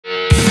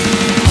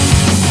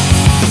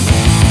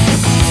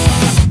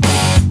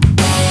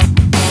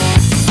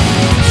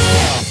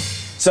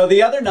So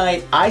the other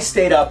night, I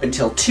stayed up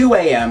until 2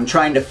 a.m.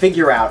 trying to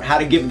figure out how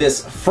to give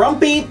this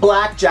frumpy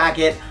black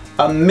jacket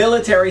a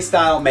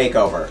military-style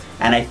makeover.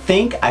 And I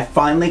think I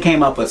finally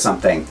came up with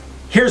something.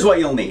 Here's what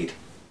you'll need.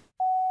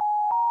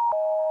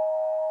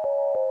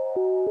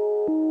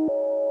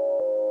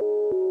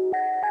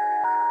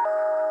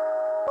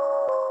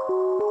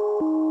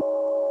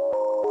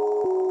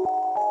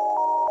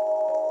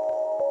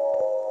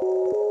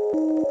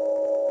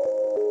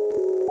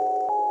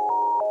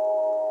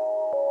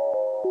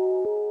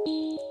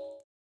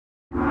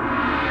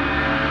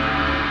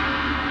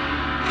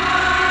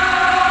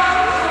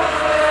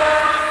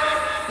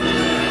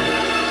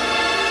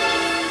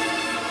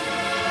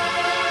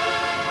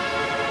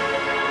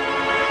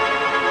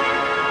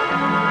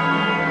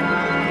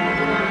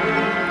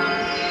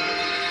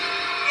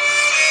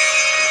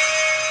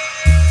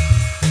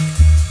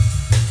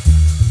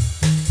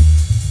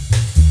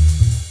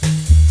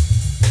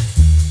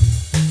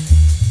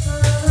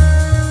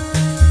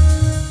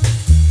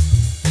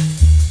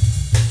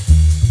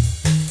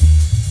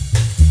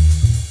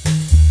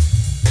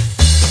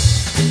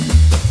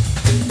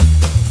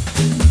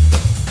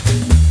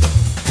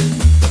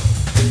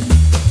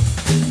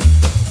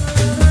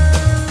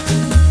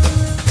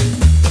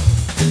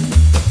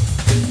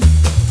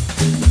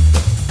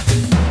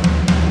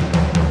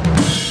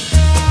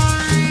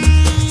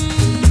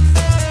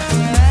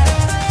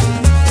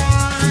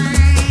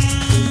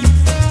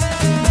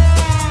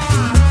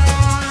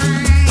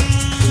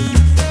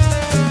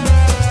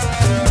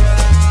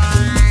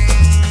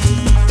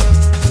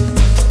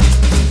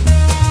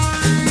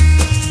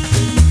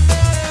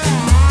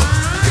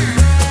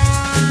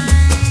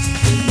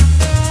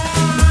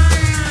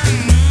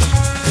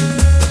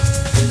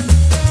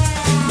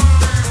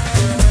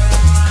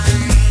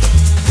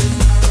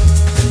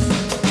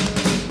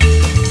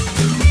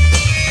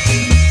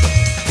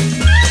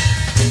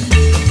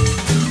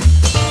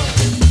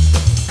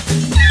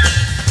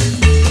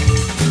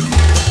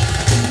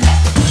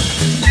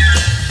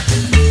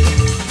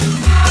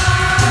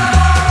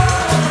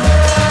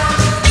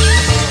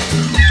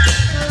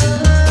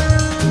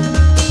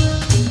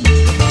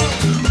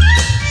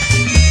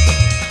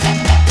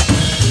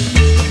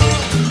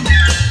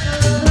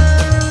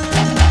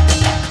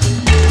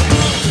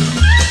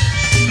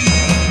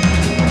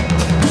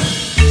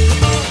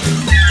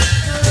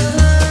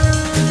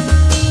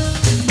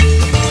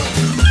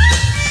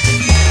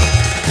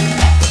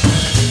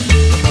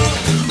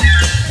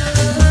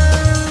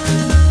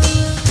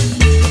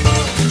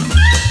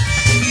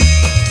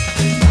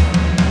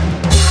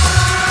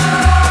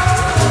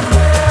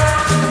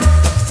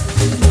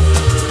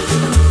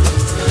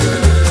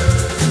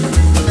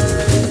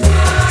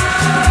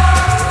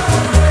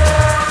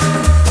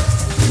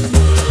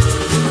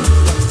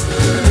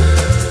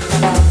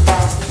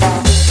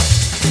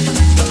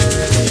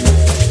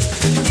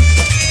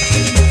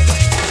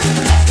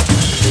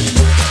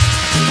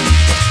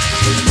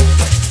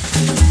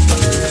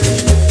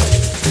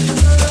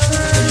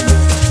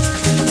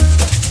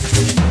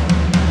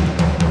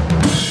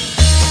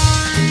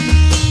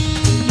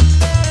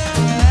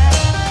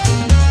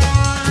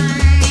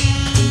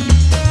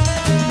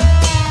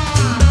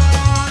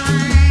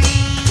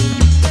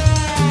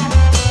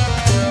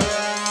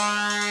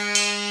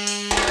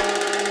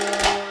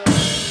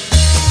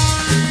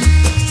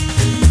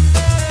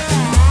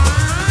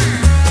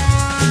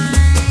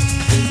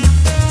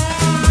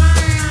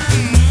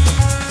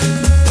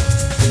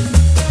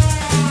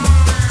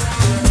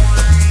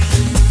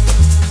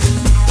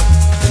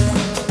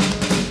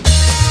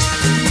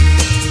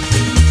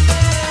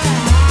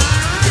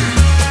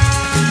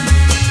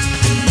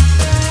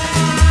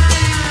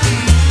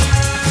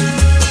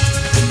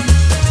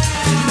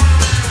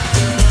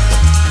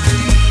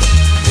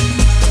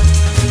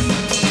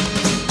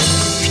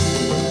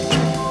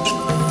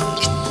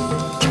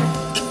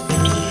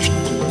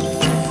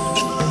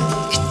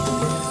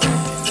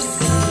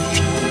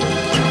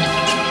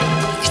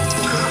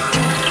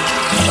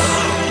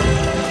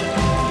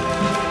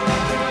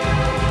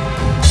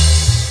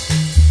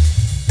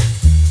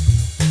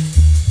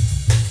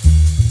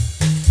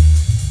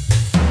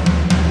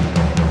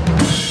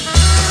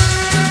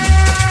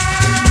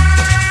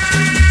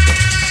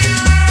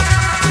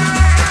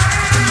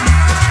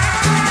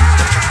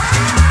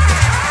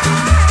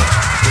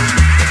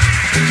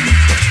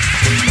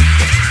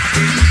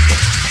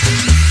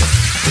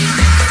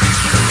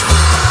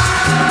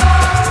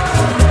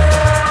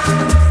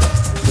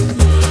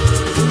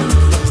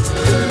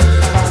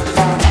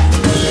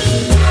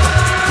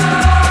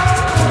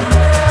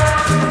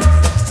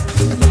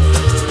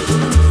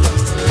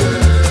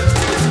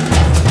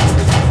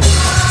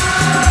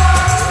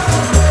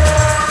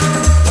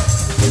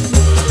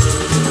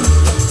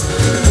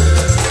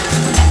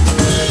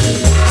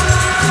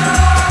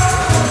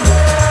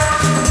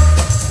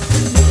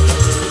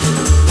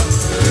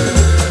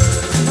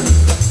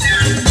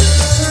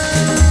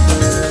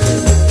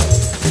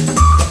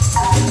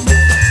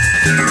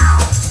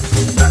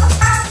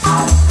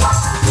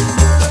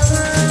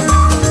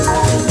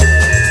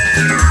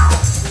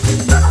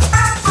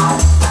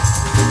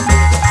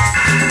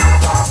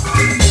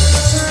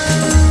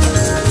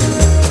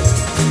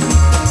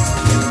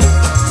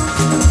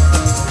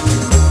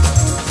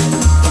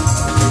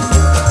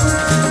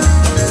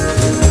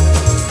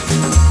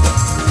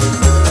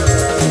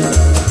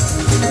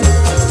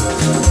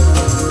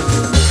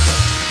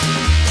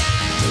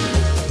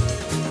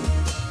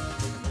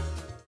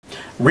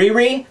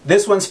 Riri,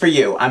 this one's for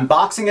you. I'm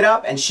boxing it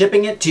up and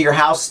shipping it to your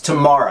house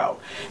tomorrow.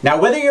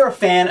 Now, whether you're a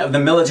fan of the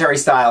military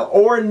style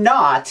or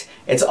not,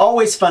 it's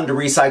always fun to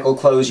recycle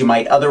clothes you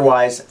might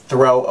otherwise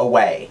throw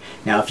away.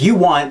 Now, if you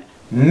want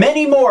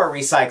many more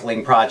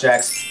recycling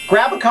projects,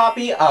 grab a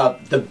copy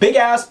of the Big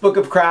Ass Book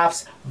of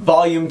Crafts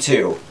Volume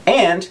 2.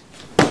 And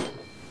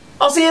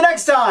I'll see you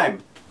next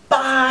time.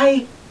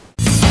 Bye!